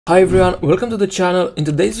Hi everyone, welcome to the channel. In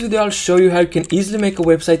today's video I'll show you how you can easily make a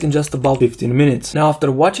website in just about 15 minutes. Now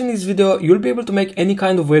after watching this video, you'll be able to make any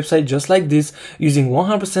kind of website just like this using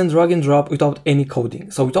 100% drag and drop without any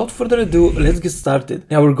coding. So without further ado, let's get started.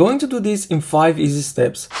 Now we're going to do this in 5 easy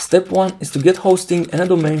steps. Step 1 is to get hosting and a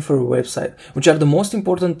domain for your website, which are the most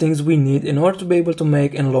important things we need in order to be able to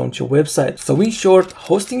make and launch your website. So in short,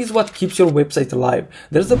 hosting is what keeps your website alive.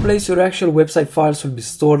 There's the place your actual website files will be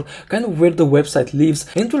stored, kind of where the website lives,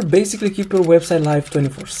 and it will basically keep your website live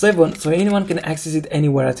 24/7 so anyone can access it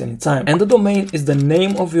anywhere at any time. And the domain is the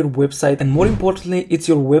name of your website, and more importantly, it's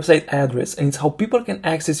your website address, and it's how people can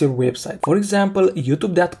access your website. For example,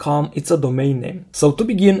 youtube.com, it's a domain name. So to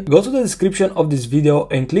begin, go to the description of this video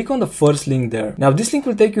and click on the first link there. Now this link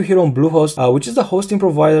will take you here on Bluehost, which is the hosting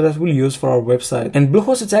provider that we'll use for our website. And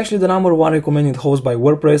Bluehost is actually the #1 recommended host by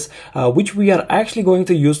WordPress, which we are actually going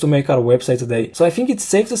to use to make our website today. So I think it's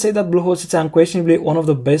safe to say that Bluehost is unquestionably one of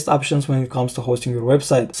the best options when it comes to hosting your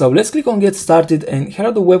website. So let's click on get started, and here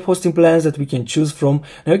are the web hosting plans that we can choose from.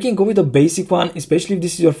 Now you can go with the basic one, especially if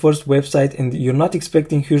this is your first website and you're not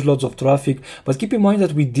expecting huge loads of traffic, but keep in mind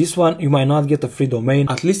that with this one you might not get a free domain,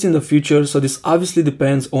 at least in the future, so this obviously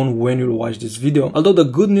depends on when you'll watch this video. Although the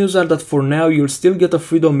good news are that for now you'll still get a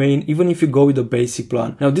free domain even if you go with the basic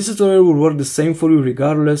plan. Now this tutorial will work the same for you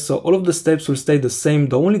regardless, so all of the steps will stay the same.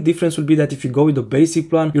 The only difference will be that if you go with the basic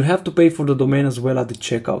plan, you'll have to pay for the domain as well at the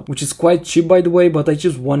checkout, which is quite cheap by the way, but I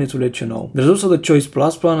just wanted to let you know. There's also the Choice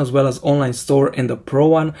Plus plan as well as online store and the Pro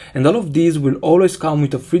one, and all of these will always come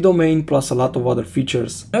with a free domain plus a lot of other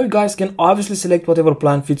features. Now you guys can obviously select whatever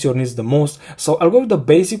plan fits your needs the most, so I'll go with the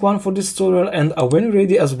basic one for this tutorial, and when you're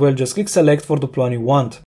ready as well, just click select for the plan you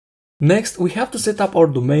want. Next, we have to set up our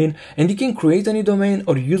domain, and you can create a new domain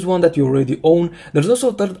or use one that you already own. There's also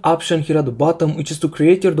a third option here at the bottom, which is to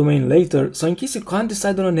create your domain later. So in case you can't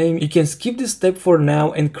decide on a name, you can skip this step for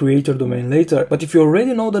now and create your domain later. But if you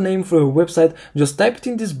already know the name for your website, just type it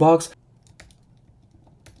in this box.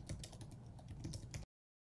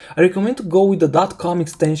 I recommend to go with the .com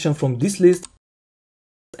extension from this list,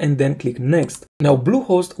 and then click next. Now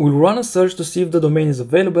Bluehost will run a search to see if the domain is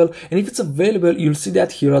available, and if it's available you'll see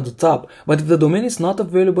that here at the top. But if the domain is not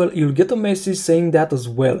available, you'll get a message saying that as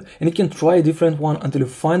well, and you can try a different one until you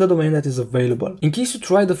find a domain that is available. In case you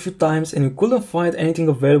tried a few times and you couldn't find anything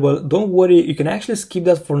available, don't worry, you can actually skip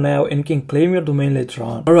that for now and you can claim your domain later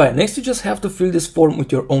on. Alright, next you just have to fill this form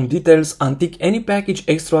with your own details, untick any package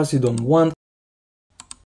extras you don't want.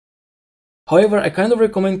 However, I kind of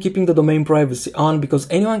recommend keeping the domain privacy on because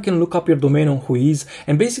anyone can look up your domain on Whois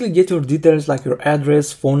and basically get your details like your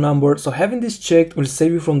address, phone number, so having this checked will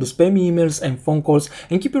save you from the spammy emails and phone calls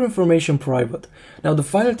and keep your information private. Now the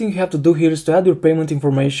final thing you have to do here is to add your payment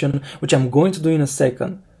information, which I'm going to do in a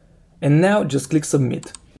second. And now just click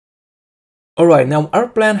submit. Alright, now our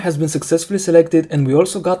plan has been successfully selected and we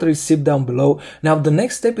also got a receipt down below. Now the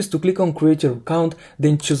next step is to click on create your account,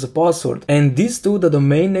 then choose a password. And these two, the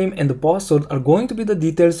domain name and the password, are going to be the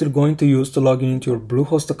details you're going to use to log in into your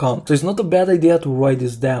Bluehost account. So it's not a bad idea to write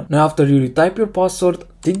this down. Now after you retype your password,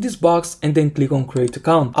 tick this box and then click on create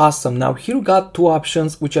account. Awesome. Now here you got two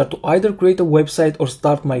options, which are to either create a website or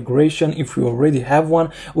start migration if you already have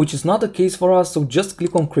one, which is not the case for us, so just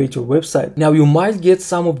click on create your website. Now you might get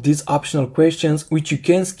some of these optional questions which you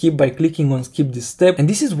can skip by clicking on skip this step, and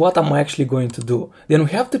this is what I'm actually going to do. Then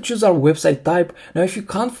we have to choose our website type. Now if you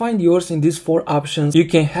can't find yours in these 4 options, you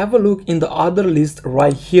can have a look in the other list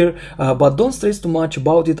right here, but don't stress too much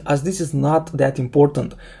about it as this is not that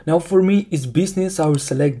important. Now for me it's business, I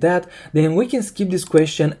will select that, then we can skip this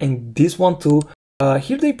question and this one too.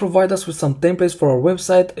 Here they provide us with some templates for our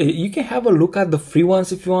website. You can have a look at the free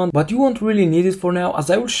ones if you want, but you won't really need it for now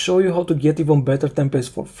as I will show you how to get even better templates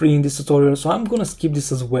for free in this tutorial, so I'm gonna skip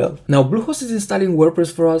this as well. Now Bluehost is installing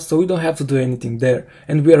WordPress for us, so we don't have to do anything there.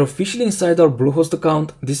 And we are officially inside our Bluehost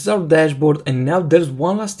account. This is our dashboard, and now there's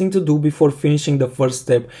one last thing to do before finishing the first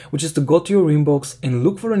step, which is to go to your inbox and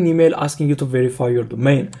look for an email asking you to verify your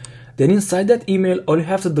domain. Then inside that email, all you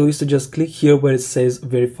have to do is to just click here where it says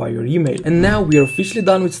verify your email. And now we are officially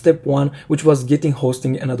done with step 1, which was getting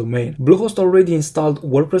hosting and a domain. Bluehost already installed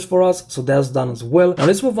WordPress for us, so that's done as well. Now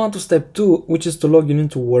let's move on to step 2, which is to log in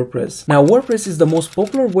into WordPress. Now WordPress is the most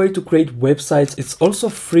popular way to create websites. It's also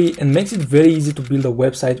free and makes it very easy to build a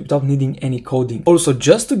website without needing any coding. Also,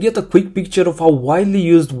 just to get a quick picture of how widely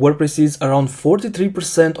used WordPress is, around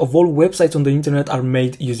 43% of all websites on the internet are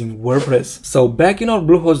made using WordPress. So back in our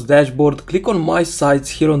Bluehost dashboard, click on my sites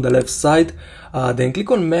here on the left side, then click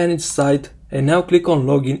on manage site, and now click on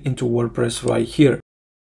login into WordPress right here.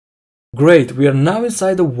 Great, we are now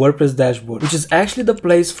inside the WordPress dashboard, which is actually the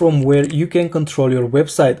place from where you can control your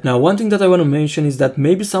website. Now, one thing that I want to mention is that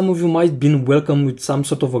maybe some of you might have been welcomed with some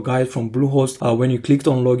sort of a guide from Bluehost when you clicked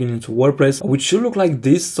on login into WordPress, which should look like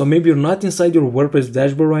this. So maybe you're not inside your WordPress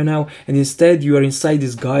dashboard right now, and instead you are inside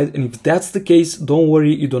this guide. And if that's the case, don't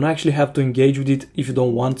worry, you don't actually have to engage with it if you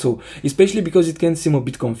don't want to, especially because it can seem a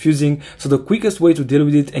bit confusing. So the quickest way to deal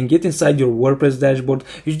with it and get inside your WordPress dashboard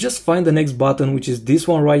is just find the next button, which is this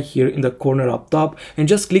one right here in the corner up top, and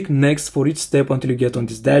just click next for each step until you get on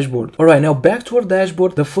this dashboard. Alright, now back to our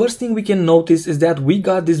dashboard. The first thing we can notice is that we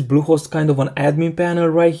got this Bluehost kind of an admin panel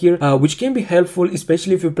right here, which can be helpful,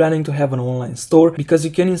 especially if you're planning to have an online store, because you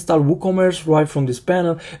can install WooCommerce right from this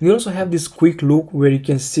panel. And you also have this quick look where you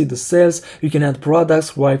can see the sales, you can add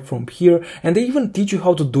products right from here, and they even teach you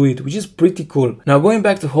how to do it, which is pretty cool. Now going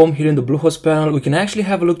back to home here in the Bluehost panel, we can actually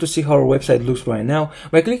have a look to see how our website looks right now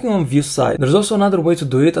by clicking on view site. There's also another way to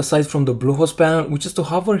do it aside from the Bluehost panel, which is to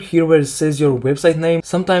hover here where it says your website name.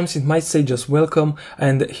 Sometimes it might say just welcome,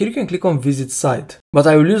 and here you can click on visit site. But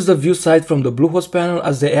I will use the view site from the Bluehost panel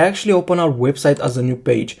as they actually open our website as a new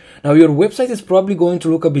page. Now your website is probably going to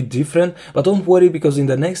look a bit different, but don't worry, because in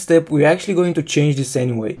the next step we're actually going to change this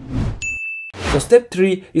anyway. So step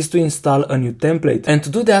 3 is to install a new template, and to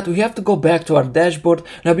do that we have to go back to our dashboard.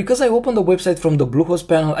 Now because I opened the website from the Bluehost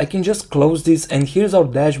panel, I can just close this and here's our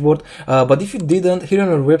dashboard, but if you didn't, here on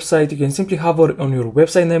our website you can simply hover on your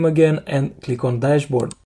website name again and click on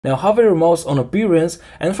dashboard. Now hover your mouse on appearance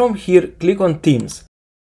and from here click on themes.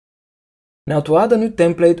 Now to add a new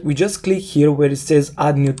template, we just click here where it says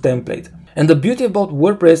add new template. And the beauty about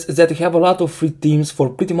WordPress is that you have a lot of free themes for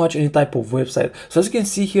pretty much any type of website. So as you can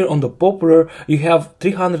see here on the popular, you have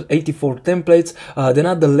 384 templates. Then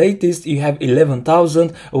at the latest, you have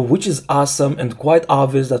 11,000, which is awesome and quite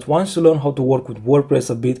obvious that once you learn how to work with WordPress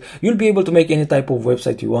a bit, you'll be able to make any type of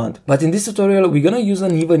website you want. But in this tutorial, we're gonna use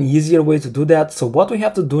an even easier way to do that. So what we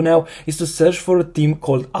have to do now is to search for a theme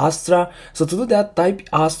called Astra. So to do that, type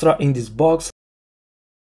Astra in this box.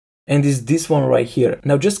 And is this one right here.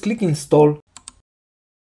 Now just click install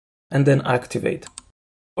and then activate.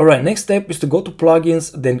 Alright, next step is to go to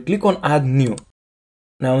plugins, then click on add new.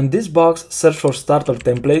 Now in this box, search for starter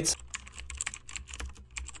templates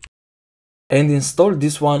and install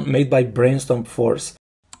this one made by Brainstorm Force.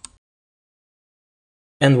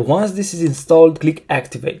 And once this is installed, click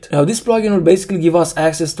activate. Now this plugin will basically give us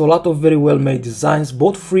access to a lot of very well made designs,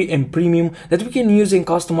 both free and premium, that we can use and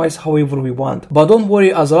customize however we want. But don't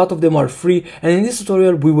worry, as a lot of them are free, and in this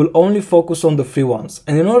tutorial we will only focus on the free ones.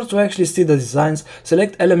 And in order to actually see the designs,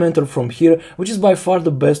 select Elementor from here, which is by far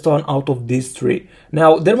the best one out of these three.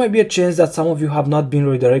 Now there might be a chance that some of you have not been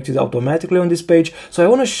redirected automatically on this page, so I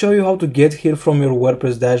want to show you how to get here from your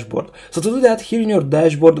WordPress dashboard. So to do that, here in your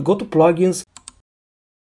dashboard, go to plugins,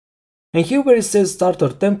 and here where it says starter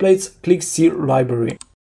templates, click see library.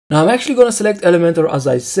 Now I'm actually going to select Elementor as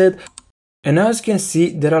I said, and now as you can see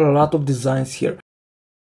there are a lot of designs here.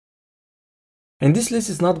 And this list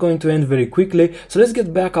is not going to end very quickly, so let's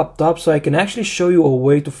get back up top so I can actually show you a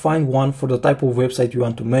way to find one for the type of website you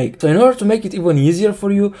want to make. So in order to make it even easier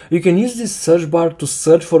for you, you can use this search bar to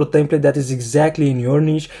search for a template that is exactly in your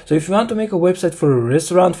niche. So if you want to make a website for a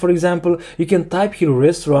restaurant, for example, you can type here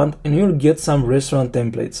restaurant and you'll get some restaurant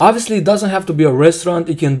templates. Obviously it doesn't have to be a restaurant,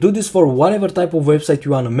 you can do this for whatever type of website you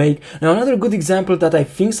want to make. Now another good example that I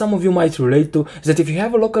think some of you might relate to is that if you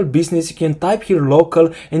have a local business, you can type here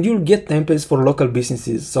local and you'll get templates for local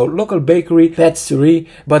businesses. So local bakery, patisserie,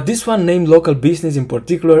 but this one named local business in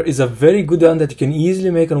particular is a very good one that you can easily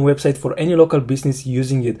make a website for any local business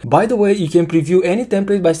using it. By the way, you can preview any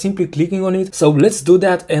template by simply clicking on it. So let's do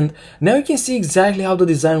that, and now you can see exactly how the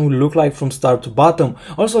design will look like from start to bottom.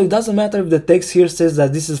 Also, it doesn't matter if the text here says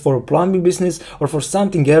that this is for a plumbing business or for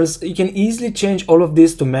something else, you can easily change all of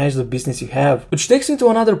this to match the business you have. Which takes me to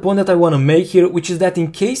another point that I want to make here, which is that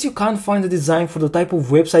in case you can't find a design for the type of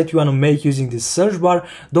website you want to make using this search bar,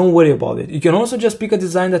 don't worry about it. You can also just pick a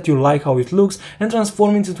design that you like how it looks and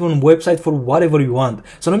transform it into a website for whatever you want.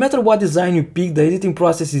 So no matter what design you pick, the editing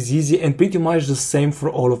process is easy and pretty much the same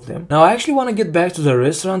for all of them. Now I actually want to get back to the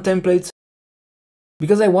restaurant templates,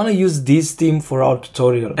 because I want to use this theme for our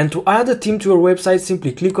tutorial. And to add a theme to your website,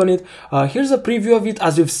 simply click on it. Here's a preview of it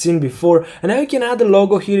as you've seen before, and now you can add a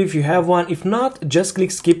logo here if you have one. If not, just click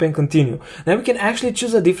skip and continue. Now we can actually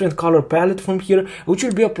choose a different color palette from here, which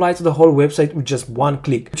will be applied to the whole website with just one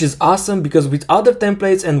click, which is awesome because with other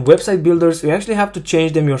templates and website builders, you actually have to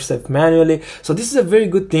change them yourself manually. So this is a very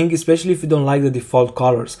good thing, especially if you don't like the default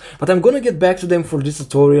colors. But I'm gonna get back to them for this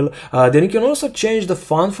tutorial. Then you can also change the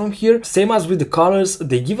font from here, same as with the colors. colors,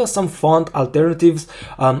 they give us some font alternatives.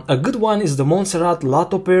 A good one is the Montserrat,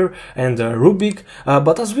 Latoper, and Rubik,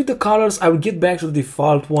 but as with the colors, I will get back to the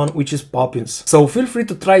default one, which is Poppins. So feel free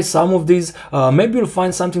to try some of these, maybe you'll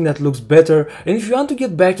find something that looks better, and if you want to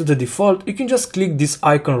get back to the default, you can just click this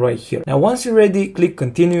icon right here. Now once you're ready, click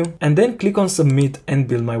continue, and then click on submit and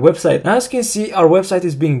build my website. Now as you can see, our website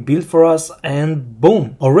is being built for us, and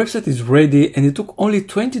boom, our website is ready, and it took only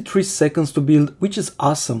 23 seconds to build, which is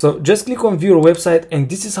awesome. So just click on view your website, and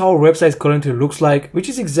this is how our website currently looks like, which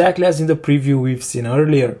is exactly as in the preview we've seen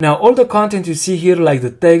earlier. Now all the content you see here, like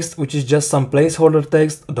the text, which is just some placeholder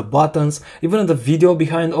text, the buttons, even the video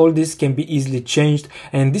behind all this can be easily changed,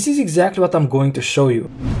 and this is exactly what I'm going to show you.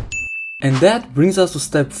 And that brings us to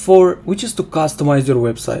step 4, which is to customize your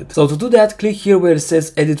website. So to do that, click here where it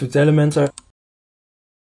says edit with Elementor.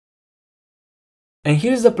 And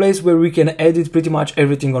here's the place where we can edit pretty much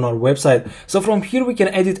everything on our website. So from here we can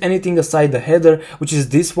edit anything aside the header, which is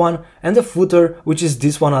this one, and the footer, which is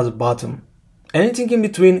this one at the bottom. Anything in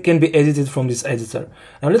between can be edited from this editor.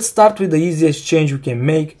 Now let's start with the easiest change we can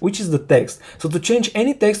make, which is the text. So to change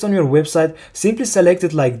any text on your website, simply select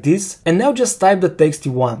it like this, and now just type the text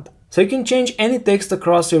you want. So you can change any text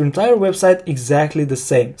across your entire website exactly the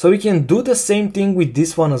same. So we can do the same thing with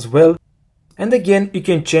this one as well. And again, you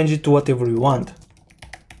can change it to whatever you want.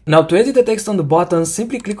 Now to edit the text on the button,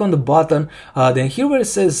 simply click on the button, then here where it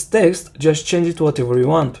says text, just change it to whatever you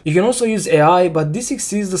want. You can also use AI, but this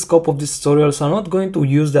exceeds the scope of this tutorial, so I'm not going to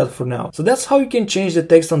use that for now. So that's how you can change the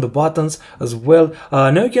text on the buttons as well.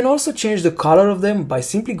 Now you can also change the color of them by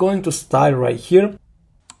simply going to style right here.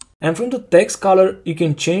 And from the text color, you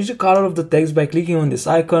can change the color of the text by clicking on this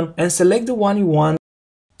icon and select the one you want.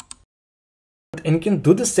 And you can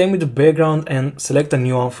do the same with the background and select a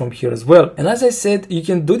new one from here as well. And as I said, you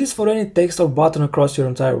can do this for any text or button across your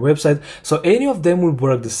entire website, so any of them will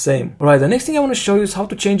work the same. Alright, the next thing I want to show you is how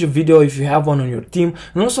to change a video if you have one on your team,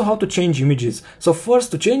 and also how to change images. So first,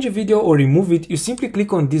 to change a video or remove it, you simply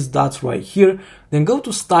click on these dots right here, then go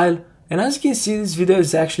to style. And as you can see, this video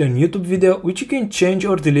is actually a YouTube video, which you can change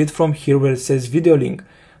or delete from here where it says video link.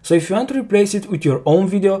 So if you want to replace it with your own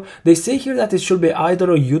video, they say here that it should be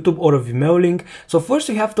either a YouTube or a Vimeo link. So first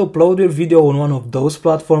you have to upload your video on one of those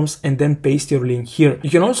platforms and then paste your link here. You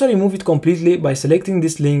can also remove it completely by selecting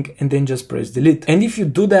this link and then just press delete. And if you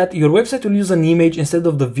do that, your website will use an image instead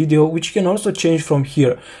of the video, which you can also change from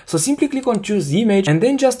here. So simply click on choose image and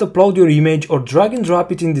then just upload your image or drag and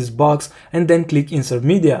drop it in this box and then click insert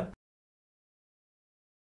media.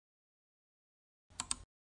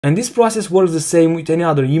 And this process works the same with any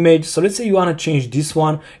other image. So let's say you want to change this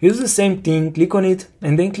one, use the same thing, click on it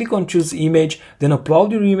and then click on choose image, then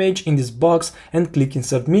upload your image in this box and click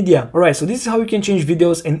insert media. Alright, so this is how you can change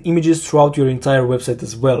videos and images throughout your entire website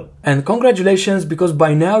as well. And congratulations, because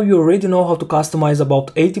by now you already know how to customize about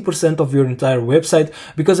 80% of your entire website,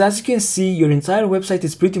 because as you can see, your entire website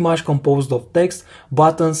is pretty much composed of text,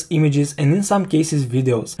 buttons, images, and in some cases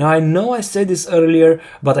videos. Now I know I said this earlier,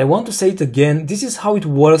 but I want to say it again. This is how it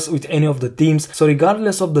works with any of the themes. So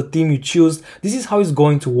regardless of the theme you choose, this is how it's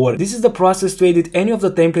going to work. This is the process to edit any of the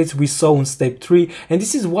templates we saw in step 3, and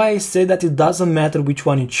this is why I said that it doesn't matter which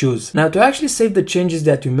one you choose. Now to actually save the changes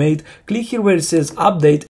that you made, click here where it says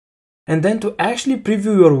update, and then to actually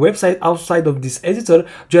preview your website outside of this editor,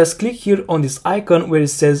 just click here on this icon where it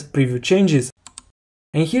says preview changes.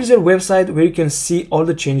 And here's your website where you can see all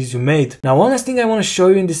the changes you made. Now one last thing I want to show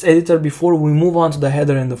you in this editor before we move on to the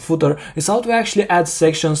header and the footer is how to actually add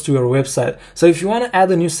sections to your website. So if you want to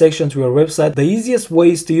add a new section to your website, the easiest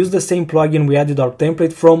way is to use the same plugin we added our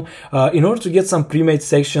template from in order to get some pre-made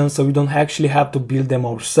sections so we don't actually have to build them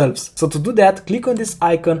ourselves. So to do that, click on this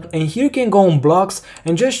icon and here you can go on blocks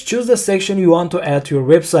and just choose the section you want to add to your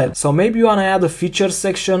website. So maybe you want to add a features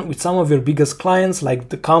section with some of your biggest clients like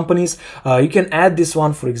the companies. You can add this one,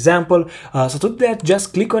 for example. So to do that,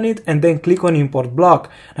 just click on it and then click on import block.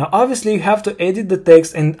 Now obviously you have to edit the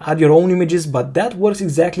text and add your own images, but that works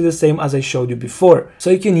exactly the same as I showed you before. So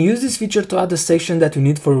you can use this feature to add the section that you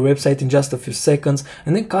need for your website in just a few seconds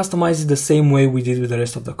and then customize it the same way we did with the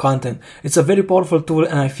rest of the content. It's a very powerful tool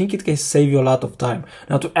and I think it can save you a lot of time.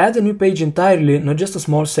 Now to add a new page entirely, not just a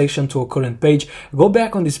small section to a current page, go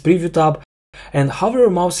back on this preview tab and hover your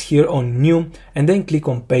mouse here on new and then click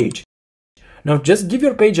on page. Now just give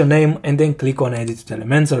your page a name and then click on edit with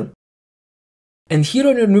Elementor. And here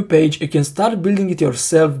on your new page, you can start building it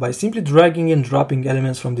yourself by simply dragging and dropping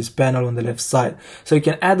elements from this panel on the left side. So you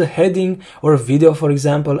can add a heading or a video, for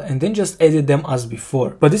example, and then just edit them as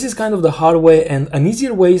before. But this is kind of the hard way, and an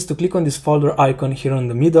easier way is to click on this folder icon here in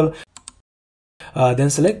the middle. then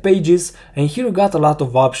select pages, and here you got a lot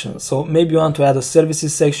of options. So maybe you want to add a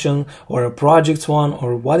services section or a projects one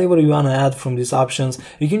or whatever you want to add from these options.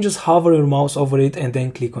 You can just hover your mouse over it and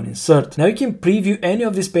then click on insert. Now you can preview any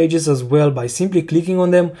of these pages as well by simply clicking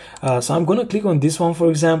on them. So I'm gonna click on this one, for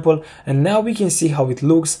example, and now we can see how it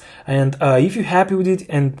looks. And if you're happy with it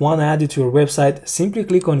and want to add it to your website, simply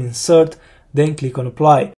click on insert, then click on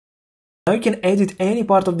apply. Now you can edit any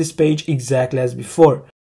part of this page exactly as before.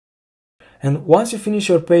 And once you finish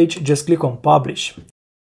your page, just click on publish.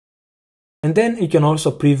 And then you can also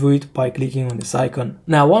preview it by clicking on this icon.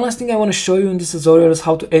 Now, one last thing I want to show you in this tutorial is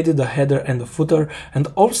how to edit the header and the footer. And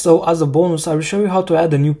also, as a bonus, I will show you how to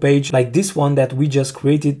add a new page like this one that we just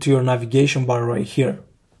created to your navigation bar right here.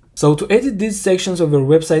 So to edit these sections of your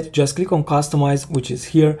website, just click on customize, which is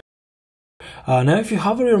here. Now if you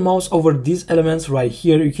hover your mouse over these elements right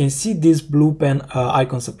here, you can see these blue pen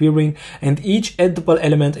icons appearing, and each editable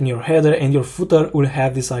element in your header and your footer will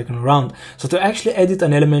have this icon around. So to actually edit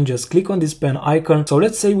an element, just click on this pen icon. So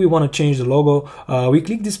let's say we want to change the logo. We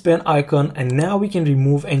click this pen icon, and now we can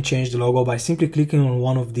remove and change the logo by simply clicking on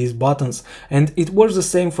one of these buttons. And it works the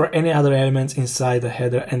same for any other elements inside the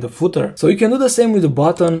header and the footer. So you can do the same with the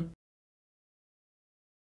button.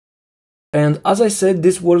 And as I said,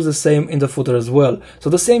 this works the same in the footer as well. So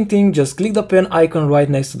the same thing, just click the pen icon right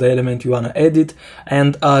next to the element you want to edit,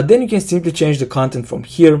 and then you can simply change the content from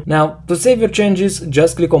here. Now, to save your changes,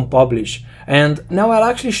 just click on publish. And now I'll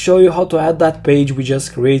actually show you how to add that page we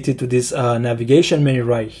just created to this navigation menu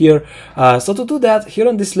right here. So to do that, here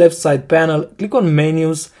on this left side panel, click on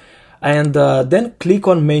menus, and then click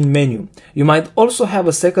on main menu. You might also have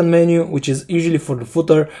a second menu, which is usually for the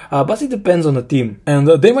footer, but it depends on the theme. And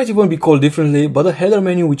they might even be called differently, but the header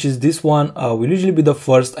menu, which is this one, will usually be the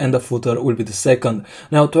first and the footer will be the second.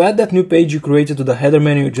 Now to add that new page you created to the header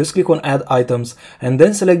menu, just click on add items and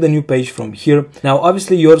then select the new page from here. Now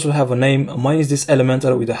obviously yours will have a name. Mine is this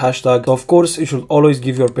Elementor with a hashtag. So of course you should always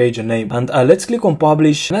give your page a name. And let's click on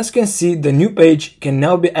publish. And as you can see, the new page can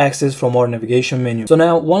now be accessed from our navigation menu. So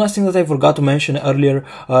now one last thing that I forgot to mention earlier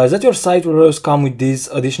is that your site will always come with these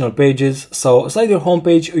additional pages. So aside your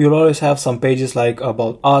homepage, you'll always have some pages like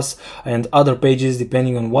about us and other pages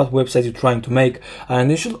depending on what website you're trying to make, and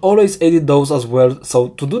you should always edit those as well. So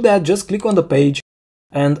to do that, just click on the page.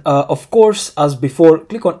 And of course, as before,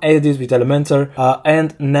 click on edit with Elementor,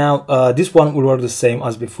 and now this one will work the same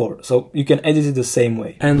as before, so you can edit it the same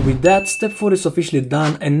way. And with that, step 4 is officially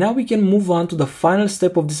done, and now we can move on to the final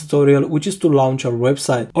step of this tutorial, which is to launch our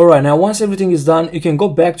website. Alright, now once everything is done, you can go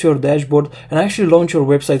back to your dashboard and actually launch your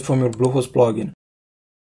website from your Bluehost plugin.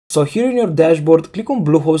 So here in your dashboard, click on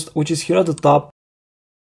Bluehost, which is here at the top,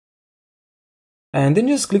 and then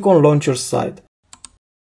just click on launch your site.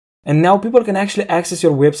 And now people can actually access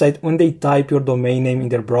your website when they type your domain name in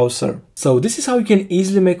their browser. So this is how you can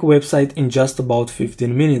easily make a website in just about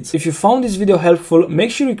 15 minutes. If you found this video helpful,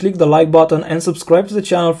 make sure you click the like button and subscribe to the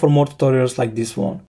channel for more tutorials like this one.